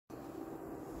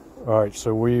Alright,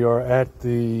 so we are at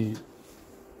the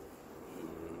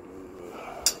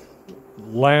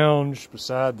lounge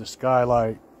beside the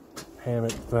skylight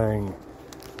hammock thing.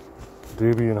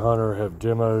 Doobie and Hunter have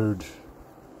demoed,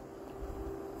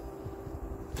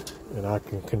 and I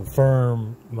can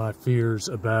confirm my fears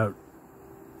about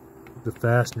the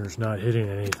fasteners not hitting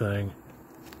anything.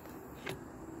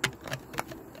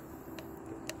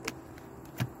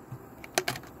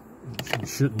 You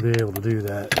shouldn't be able to do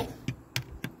that.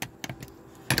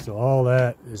 So all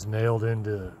that is nailed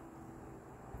into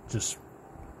just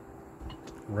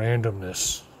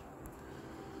randomness.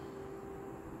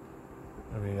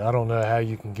 I mean, I don't know how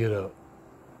you can get a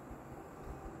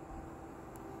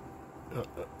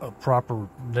proper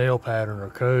nail pattern or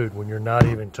code when you're not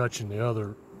even touching the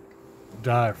other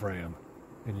diaphragm,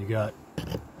 and you got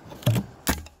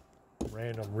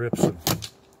random rips of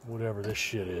whatever this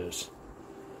shit is.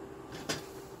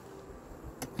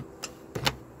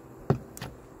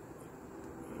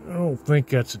 I don't think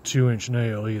that's a 2-inch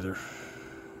nail either.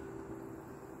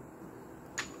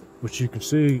 But you can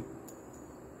see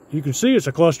it's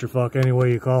a clusterfuck any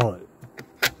way you call it.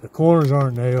 The corners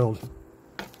aren't nailed.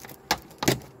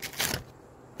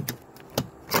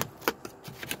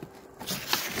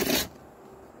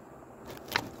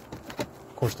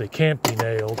 Of course, they can't be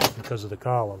nailed because of the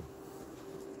column.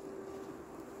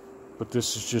 But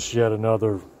this is just yet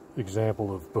another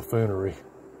example of buffoonery.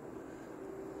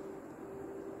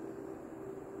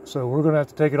 So we're going to have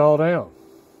to take it all down.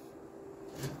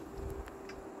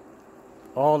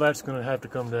 All that's going to have to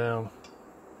come down,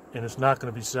 and it's not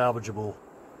going to be salvageable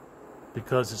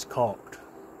because it's caulked.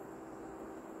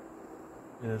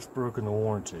 And it's broken the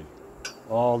warranty.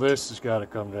 All this has got to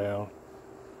come down.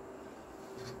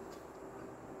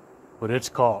 But it's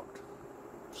caulked,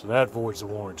 so that voids the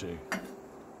warranty.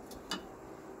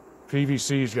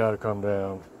 PVC's got to come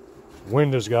down.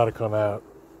 Windows got to come out.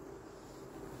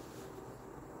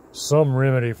 Some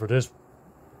remedy for this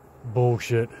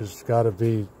bullshit has got to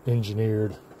be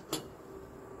engineered.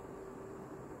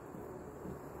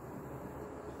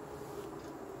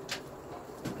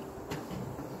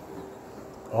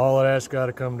 All of that's got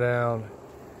to come down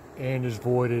and is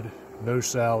voided. No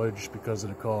salvage because of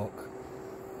the caulk.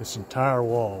 This entire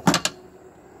wall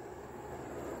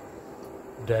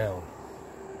down.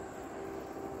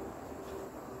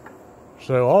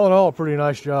 So all in all, a pretty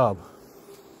nice job.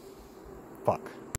 Fuck.